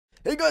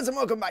Hey guys, and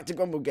welcome back to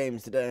Grumble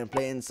Games. Today I'm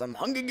playing some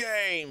Hunger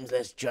Games.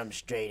 Let's jump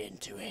straight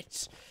into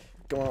it.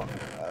 Come on,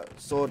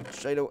 sword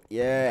straight away.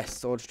 Yes,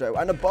 sword straight away.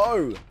 And a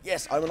bow.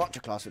 Yes, I'm an archer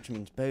class, which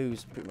means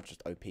bows pretty much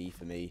just OP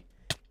for me.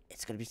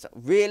 It's gonna be so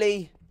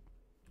really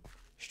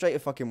straight a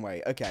fucking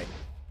way. Okay,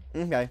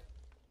 okay.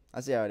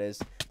 I see how it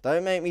is.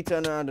 Don't make me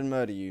turn around and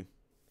murder you.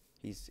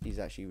 He's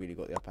actually really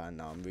got the upper hand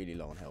now. I'm really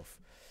low on health.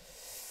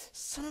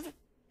 Son of a.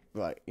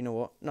 Right, you know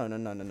what? No.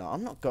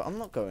 I'm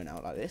not going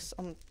out like this.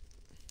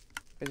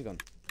 Where's he gone?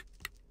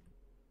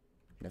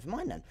 Never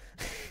mind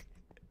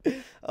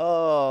then.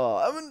 Oh,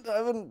 I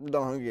haven't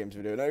done Hunger Games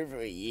video in over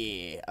a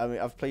year. I mean,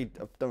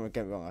 don't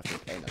get me wrong, I've been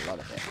playing a lot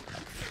of it.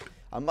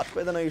 I'm much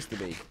better than I used to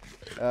be.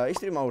 I used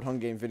to do my old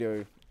Hunger Games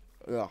video.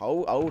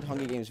 Old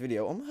Hunger Games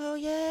video. Oh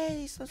yeah,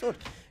 he's so sword.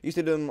 Used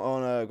to do them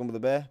on Grumble the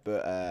Bear,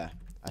 but I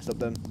stopped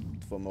them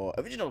for more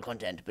original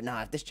content. But now I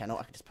have this channel,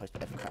 I can just post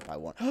whatever crap I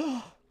want.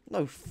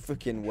 No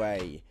freaking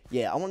way.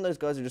 Yeah, I'm one of those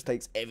guys who just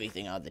takes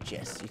everything out of the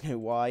chest. You know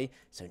why?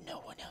 So no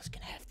one else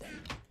can have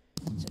them.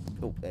 So,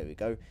 oh, there we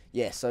go.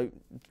 Yeah, so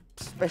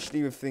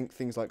especially with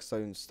things like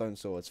stone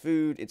swords.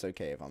 Food, it's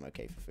okay if I'm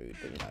okay for food,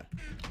 but you know.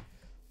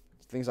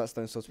 Things like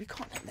stone swords, we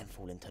can't let them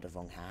fall into the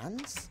wrong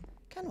hands.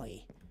 Can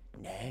we?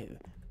 No.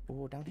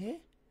 Oh, down here?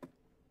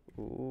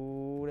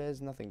 Oh,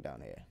 there's nothing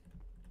down here.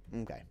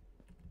 Okay.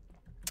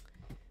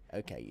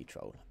 Okay, you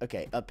troll.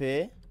 Okay, up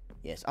here.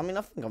 Yes, I mean,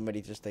 I think I'm ready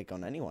to just take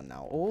on anyone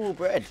now. Oh,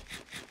 bread.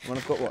 When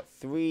I've got, what,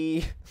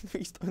 three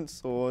stone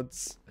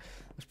swords.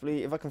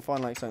 Hopefully, if I can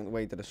find, like, something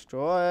way to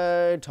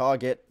destroy.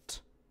 Target.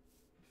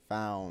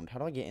 Found. How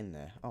do I get in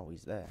there? Oh,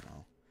 he's there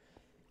now.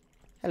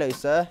 Hello,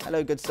 sir.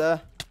 Hello, good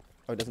sir.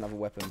 Oh, he doesn't have a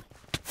weapon.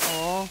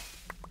 Oh,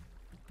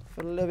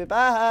 feel a little bit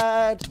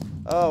bad.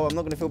 Oh, I'm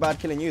not going to feel bad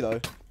killing you,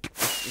 though.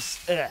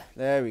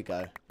 There we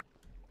go.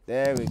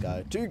 There we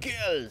go. 2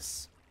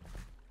 kills.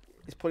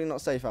 It's probably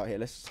not safe out here.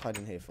 Let's just hide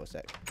in here for a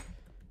sec.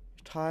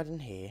 Hide in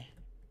here.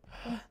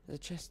 There's a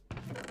chest.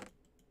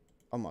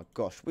 Oh my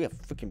gosh, we are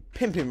freaking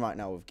pimping right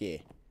now with gear.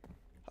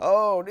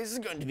 Oh, this is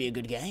going to be a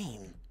good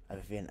game. I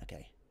have a feeling.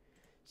 Okay.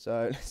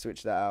 So let's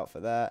switch that out for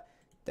that.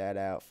 That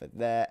out for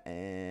that.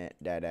 And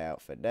that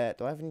out for that.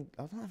 Do I have any?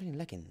 I don't have any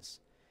leggings.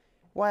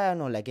 Why are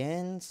no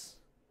leggings?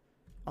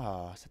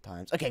 Oh,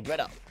 sometimes. Okay, bread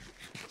up.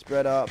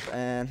 Spread up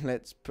and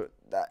let's put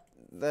that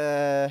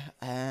there.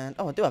 And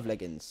oh, I do have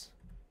leggings.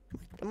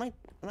 Am I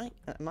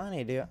an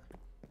idiot?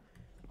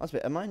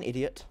 Am I an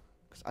idiot?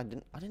 Because I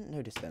didn't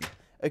notice them.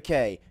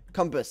 Okay,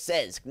 compass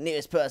says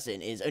nearest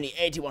person is only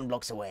 81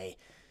 blocks away.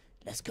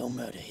 Let's go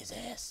murder his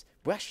ass.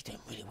 We're actually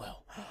doing really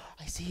well.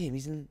 I see him.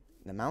 He's in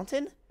the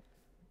mountain.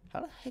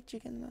 How the heck do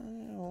you get there?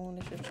 Oh,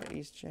 let's just check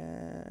these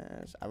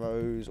chests.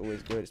 Arrows,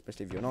 always good,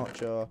 especially if you're an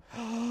archer.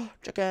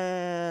 Chicken,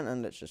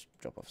 and let's just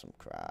drop off some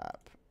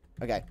crap.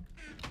 Okay,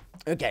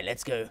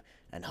 let's go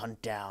and hunt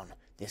down.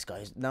 This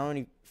guy's now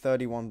only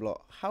 31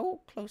 block. How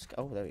close?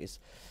 Oh, there he is.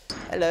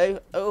 Hello.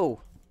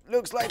 Oh,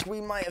 looks like we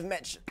might have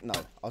met. No, I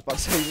was about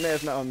to say we may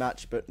have met our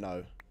match, but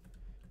no.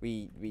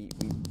 We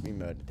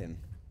murdered him.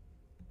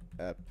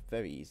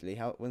 Very easily.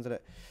 When's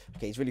it?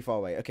 Okay, he's really far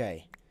away.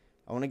 Okay,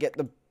 I want to get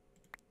the.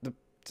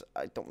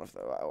 I don't want to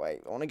throw that away.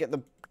 I want to get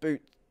the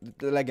boot,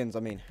 the leggings. I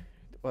mean,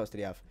 what else did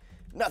he have?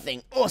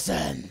 Nothing.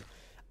 Awesome.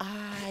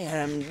 I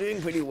am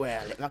doing pretty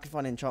well. If I can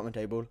find an enchantment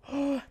table, that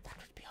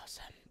would be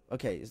awesome.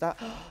 Okay, is that...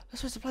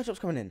 That's where supply drop's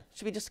coming in.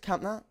 Should we just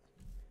camp that?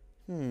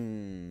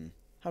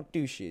 How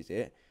douchey is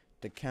it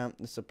to camp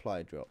the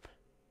supply drop?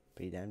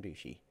 Pretty damn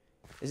douchey.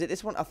 Is it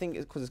this one? I think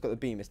it's because it's got the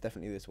beam. It's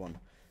definitely this one.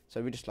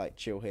 So we just, like,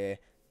 chill here.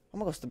 Oh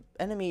my gosh, the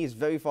enemy is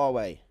very far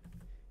away.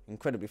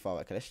 Incredibly far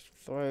away. Okay, let's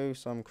throw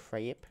some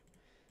crap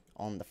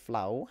on the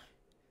floor.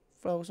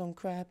 Throw some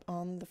crap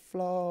on the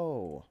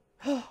floor.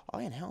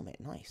 Iron helmet.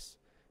 Nice.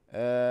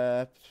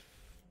 Don't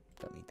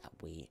need that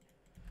wheat.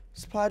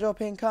 Supply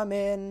drop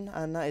incoming,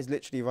 and that is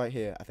literally right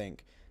here, I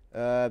think.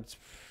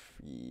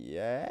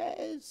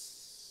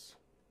 Yes.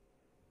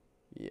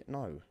 Yeah,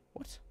 no.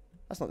 What?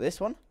 That's not this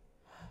one.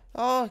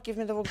 Oh, give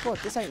me the wrong code.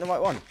 This ain't the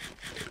right one.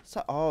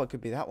 So, oh, it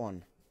could be that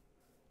one.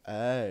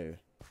 Oh.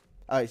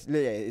 Oh, yeah,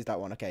 it's that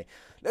one. Okay.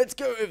 Let's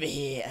go over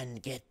here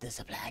and get the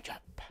supply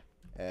drop.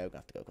 We're gonna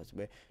have to go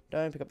closer.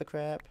 Don't pick up the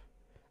crap.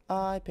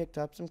 I picked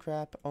up some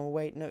crap. Oh,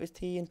 wait, no, it's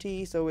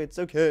TNT, so it's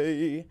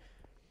okay.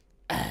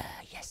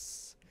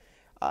 Yes.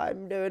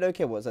 I'm doing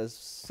okay. What, there's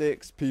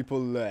 6 people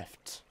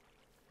left.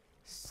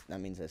 That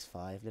means there's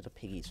 5 little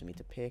piggies for me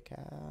to pick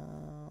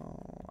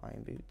out.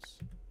 Iron boots.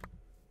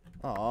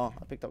 Oh,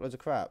 I picked up loads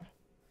of crap.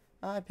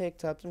 I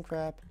picked up some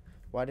crap.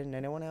 Why didn't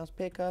anyone else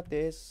pick up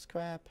this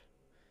crap?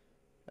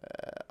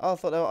 I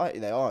thought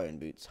they are iron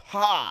boots.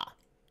 Ha!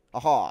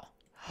 Aha!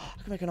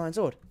 I can make an iron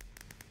sword.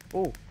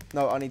 Oh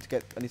no! I need to go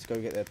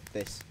get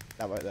this.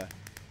 That right there.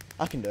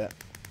 I can do it.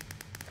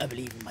 I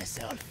believe in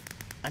myself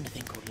and a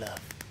thing called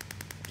love.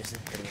 Just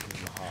incredible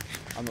in my heart.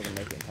 I'm not gonna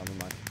make it in time of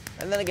mine.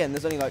 And then again,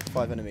 there's only like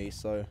 5 enemies,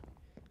 so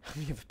how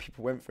many other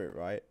people went for it,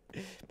 right?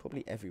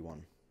 Probably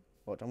everyone.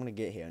 What? I'm gonna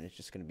get here and it's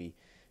just gonna be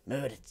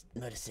Murder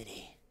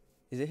City.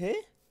 Is it here?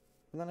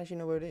 I don't actually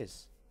know where it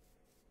is.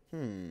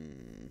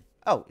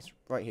 Oh, it's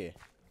right here.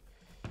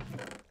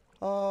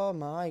 Oh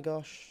my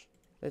gosh.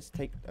 Let's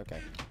take.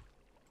 Okay.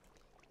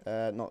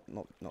 Not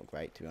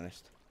great, to be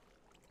honest.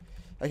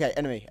 Okay,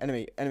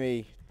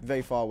 enemy,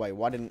 very far away.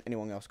 Why didn't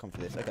anyone else come for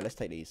this? Okay, let's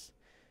take these.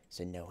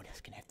 So no one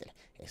else can have to.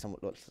 If someone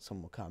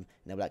will come, and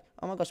they'll be like,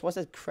 "Oh my gosh, why's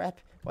there crap?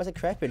 Why's there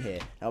crap in here?"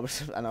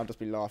 And I'll just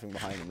be laughing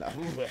behind them, like,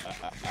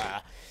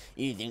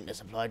 "You think the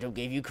supply drop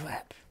gave you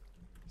crap,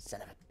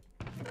 son of a."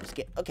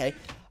 Okay,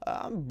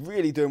 I'm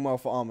really doing well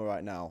for armor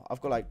right now.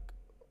 I've got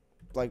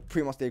like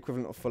pretty much the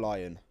equivalent of full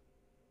iron.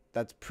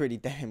 That's pretty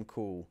damn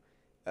cool.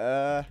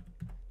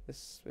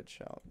 Let's switch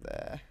out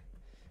there.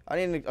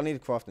 I need a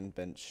crafting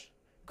bench.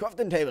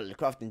 Crafting table,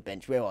 crafting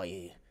bench. Where are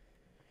you?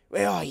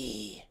 Where are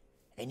ye?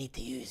 I need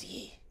to use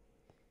ye.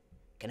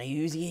 Can I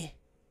use ye?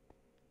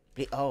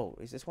 Please. Oh,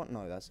 is this one?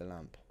 No, that's a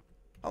lamp.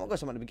 Oh my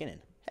gosh, I'm at the beginning.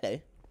 Hello.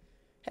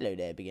 Hello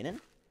there, beginning.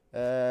 Do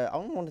I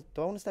want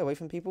to stay away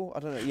from people? I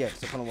don't know. Yeah,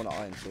 because I kind of want an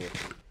iron sword.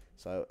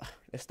 So,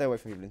 let's stay away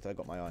from people until I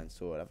got my iron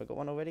sword. Have I got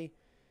one already?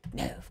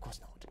 No, of course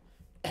not.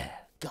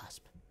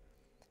 Gasp.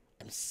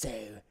 I'm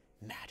so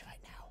mad right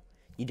now.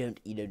 You don't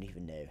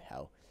even know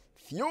how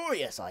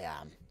furious I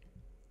am.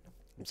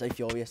 I'm so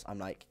furious. I'm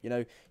like, you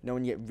know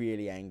when you get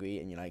really angry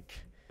and you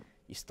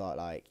start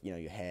like,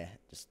 your hair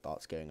just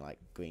starts going like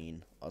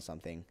green or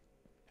something,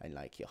 and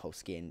like your whole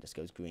skin just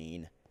goes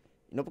green.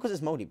 Not because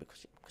it's moldy,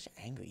 because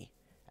you're angry,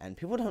 and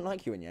people don't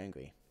like you when you're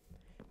angry.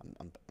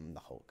 I'm the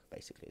Hulk,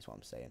 basically, is what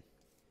I'm saying.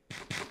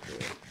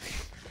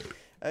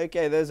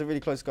 Okay, there's a really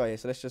close guy here,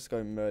 so let's just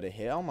go murder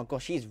here. Oh my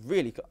gosh, he's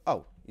really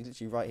oh, he's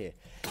literally right here.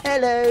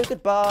 Hello,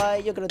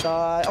 goodbye, you're gonna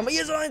die. Oh my,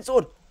 here's an iron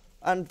sword,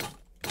 and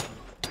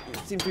it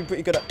seems to be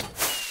pretty good at.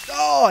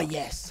 Oh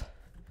yes.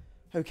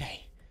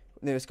 Okay,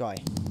 nearest guy,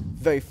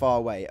 very far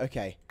away.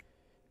 Okay.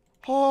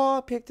 Oh,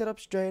 I picked it up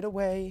straight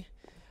away.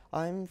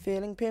 I'm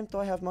feeling pimped.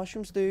 I have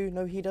mushroom stew.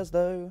 No, he does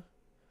though.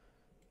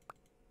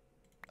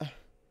 Come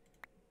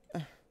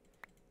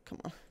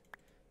on.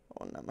 I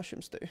want that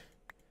mushroom stew.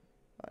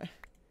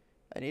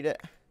 I need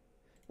it.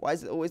 Why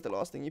is it always the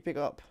last thing you pick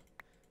up?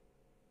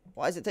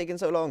 Why is it taking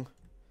so long?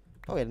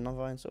 Oh, we had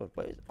another iron sword.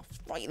 Where is it? Oh,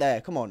 right there.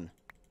 Come on.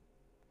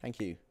 Thank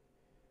you.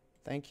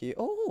 Thank you.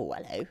 Oh,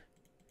 hello.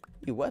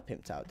 You were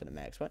pimped out to the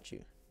max, weren't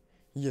you?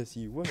 Yes,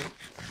 you were.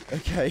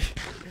 Okay.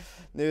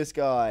 Nearest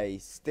guy.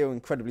 Still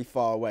incredibly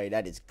far away.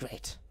 That is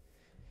great.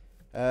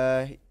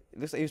 It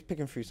looks like he was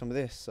picking through some of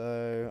this.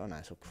 So, oh no,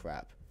 it's all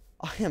crap.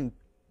 I am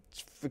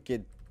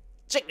freaking.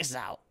 Check this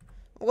out.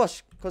 Oh my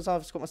gosh, because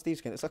I've got my Steve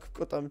skin. It's like a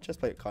goddamn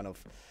chestplate, kind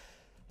of.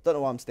 I don't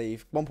know why I'm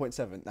Steve.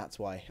 1.7, that's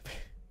why.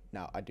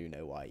 Now, I do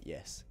know why,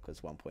 yes.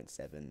 Because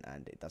 1.7,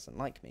 and it doesn't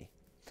like me.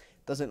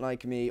 Doesn't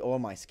like me or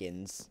my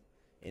skins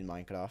in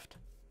Minecraft.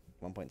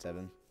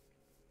 1.7.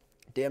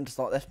 DM to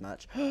start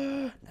deathmatch.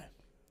 No.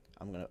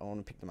 I want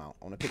to pick them out.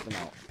 I want to pick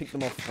them out. Pick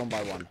them off one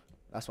by one.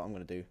 That's what I'm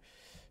going to do.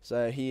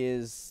 So, he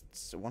is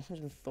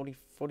 130,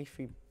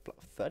 43,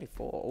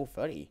 34, or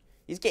 30.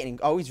 He's getting...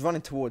 Oh, he's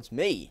running towards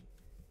me.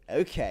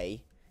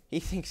 Okay. He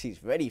thinks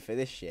he's ready for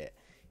this shit.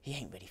 He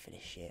ain't ready for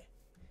this shit.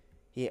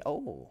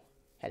 Oh,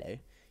 hello.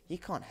 You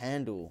can't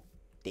handle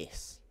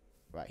this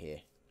right here.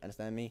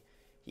 Understand me?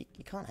 You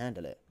can't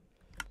handle it.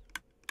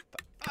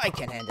 But I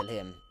can handle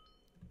him.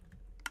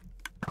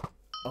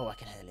 Oh, I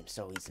can handle him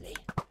so easily.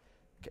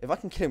 If I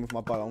can kill him with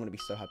my bow, I'm going to be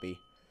so happy.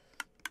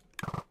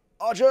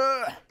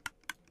 Archer!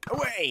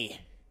 Away!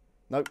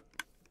 Nope.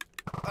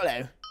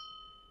 Hello.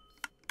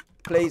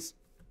 Please.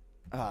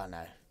 Oh,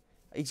 no.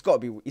 He's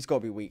got to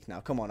be weak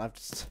now. Come on, I've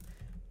just...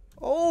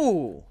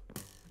 Oh!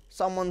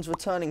 Someone's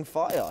returning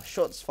fire.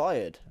 Shots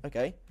fired.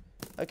 Okay.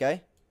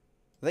 Okay.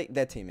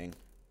 They're teaming.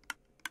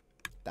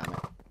 Damn it.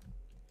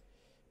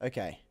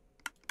 Okay.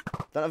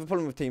 Don't have a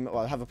problem with Well,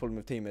 I have a problem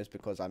with teamers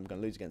because I'm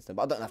going to lose against them.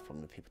 But I don't have a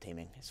problem with people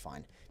teaming. It's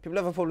fine. People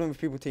have a problem with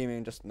people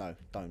teaming. Just, no,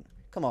 don't.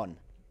 Come on.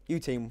 You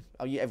team.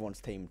 Oh,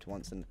 everyone's teamed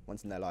once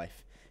in their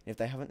life. And if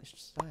they haven't, it's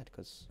just sad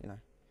because,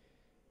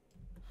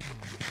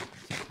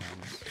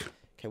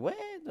 Okay, where?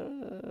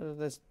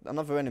 There's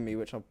another enemy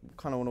which I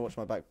kind of want to watch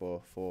my back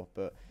for,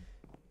 but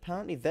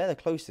apparently they're the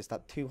closest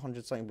at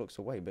 200 something blocks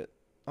away, but...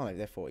 Oh no,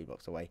 they're 40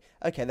 blocks away.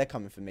 Okay, they're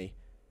coming for me.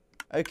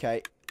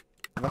 Okay.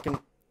 If I can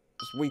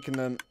just weaken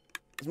them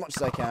as much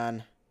as I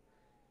can.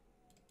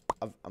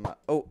 I'm at...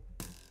 Oh.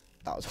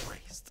 That was a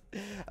waste.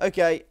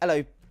 Okay,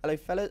 hello. Hello,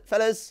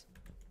 fellas.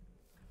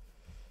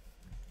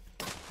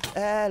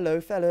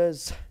 Hello,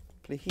 fellas.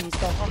 Please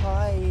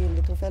die,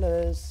 little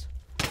fellas.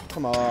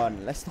 Come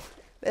on,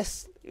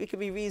 we can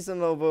be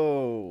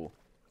reasonable.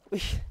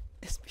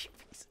 Let's be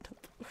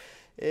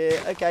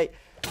reasonable. Okay.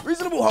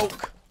 Reasonable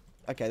Hulk.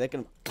 Okay, they're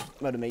gonna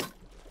murder me.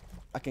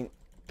 I can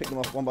pick them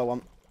off one by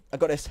one. I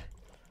got this.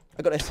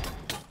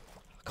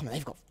 Come on,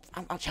 they've got...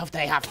 How much health do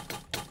they have?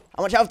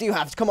 How much health do you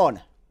have? Come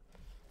on.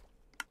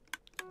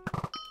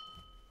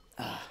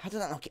 How did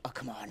that knock it? Oh,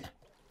 come on.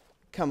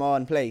 Come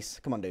on, please.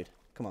 Come on, dude.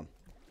 Come on.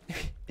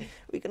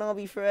 We can all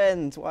be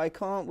friends. Why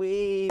can't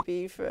we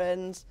be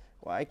friends?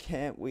 Why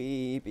can't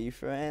we be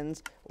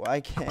friends? Why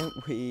can't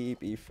we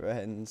be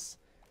friends?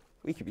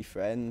 We could be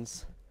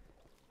friends.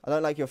 I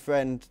don't like your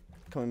friend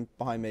coming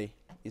behind me.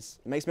 It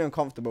makes me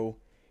uncomfortable.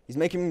 He's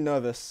making me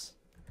nervous.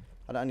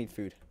 I don't need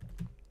food.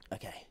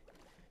 Okay.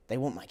 They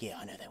want my gear.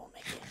 I know they want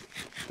my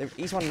gear.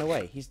 He's running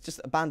away. He's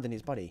just abandoned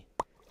his buddy.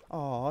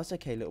 Oh, it's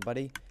okay, little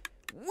buddy.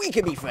 We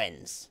can be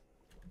friends.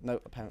 No,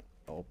 apparently.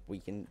 Oh, we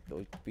can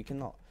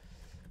not.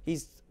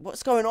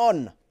 What's going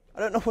on? I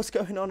don't know what's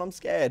going on. I'm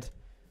scared.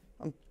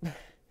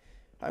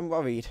 I'm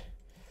worried.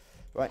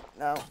 Right,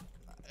 now.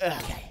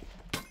 Okay.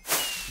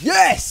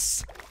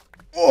 Yes!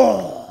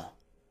 Oh!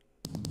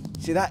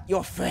 See that?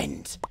 Your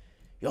friend.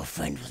 Your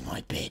friend was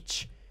my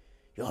bitch.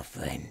 Your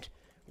friend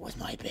was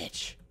my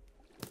bitch.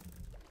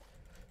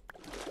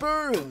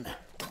 Boom!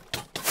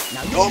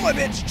 Now you're my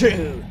bitch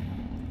too!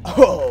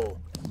 Oh!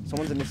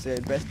 Someone's in this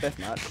best death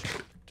match.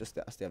 Just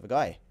that's the other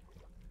guy.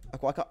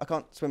 I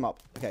can't swim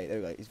up. Okay, there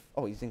we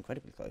go. He's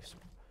incredibly close.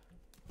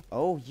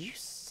 Oh, you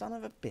son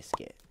of a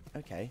biscuit.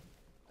 Okay.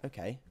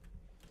 Okay.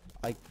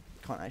 I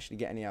can't actually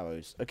get any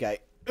arrows. Okay.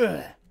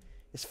 Ugh.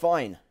 It's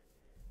fine.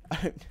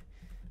 I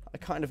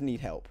kind of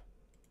need help.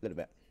 A little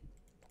bit.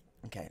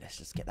 Okay, let's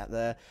just get that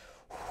there.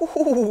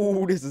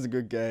 Ooh, this is a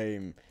good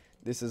game.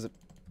 This is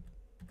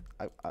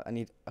I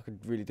could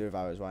really do with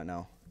arrows right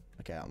now.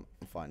 Okay, I'm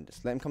fine.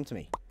 Just let him come to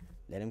me.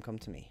 Let him come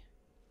to me.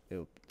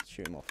 It'll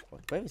shoot him off.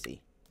 Where is he?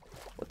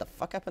 What the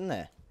fuck happened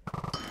there?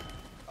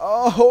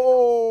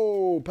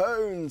 Oh,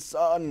 Pone,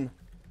 son.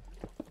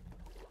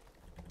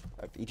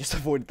 He just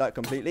avoided that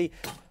completely.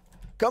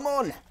 Come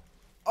on.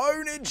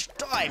 Ownage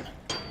time.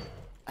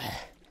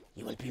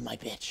 You will be my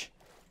bitch.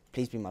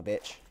 Please be my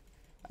bitch.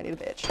 I need a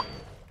bitch.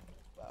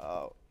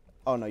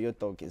 Oh no, your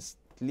dog is...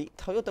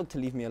 Tell your dog to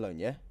leave me alone,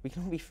 yeah? We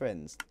can all be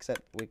friends.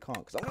 Except we can't,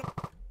 because I'm going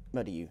to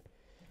murder you.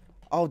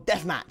 Oh,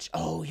 deathmatch.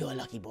 Oh, you're a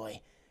lucky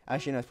boy.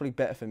 Actually, no, it's probably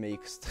better for me,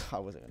 because I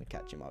wasn't going to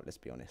catch him up, let's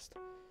be honest.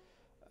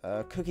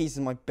 Cookies is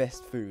my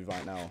best food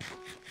right now.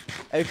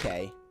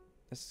 Okay.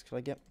 Can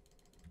I get...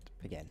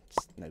 Again.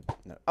 Just, no.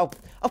 Oh,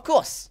 of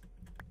course!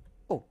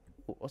 Oh,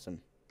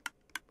 awesome.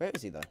 Where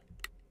is he, though?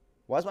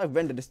 Why is my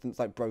render distance,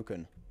 like,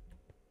 broken?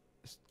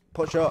 Just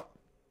pot shot.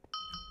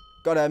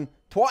 Got him.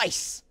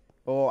 Twice!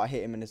 Oh, I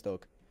hit him and his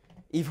dog.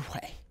 Either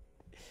way.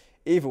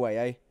 Either way,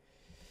 eh?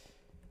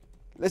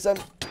 Listen.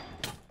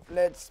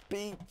 Let's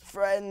be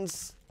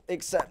friends.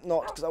 Except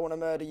not, because I want to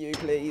murder you,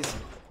 please.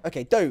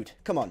 Okay, dude.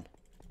 Come on.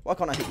 Why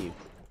can't I hit you?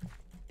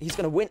 He's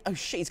going to win. Oh,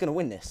 shit. He's going to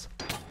win this.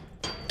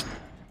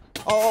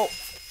 Oh,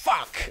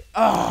 fuck.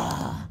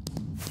 Ah.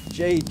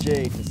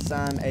 JJ to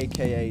Sam,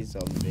 a.k.a.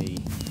 Zombie.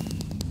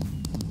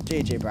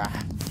 GG, brah.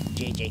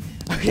 GG.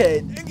 Okay,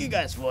 thank you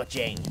guys for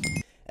watching.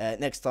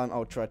 Next time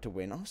I'll try to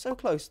win. I'm so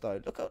close though.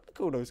 Look at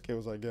all those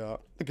kills I got.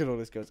 Look at all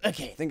those kills.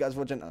 Okay, thank you guys for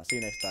watching. I'll see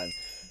you next time.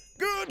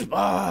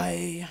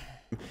 Goodbye.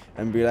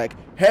 And be like,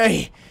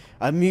 hey,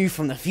 I'm you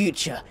from the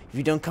future. If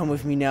you don't come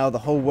with me now, the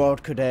whole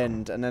world could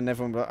end. And then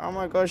everyone will be like, oh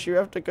my gosh, you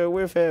have to go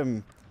with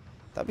him.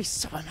 That'd be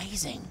so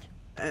amazing.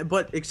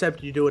 But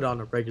except you do it on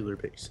a regular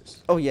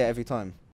basis. Oh yeah, every time.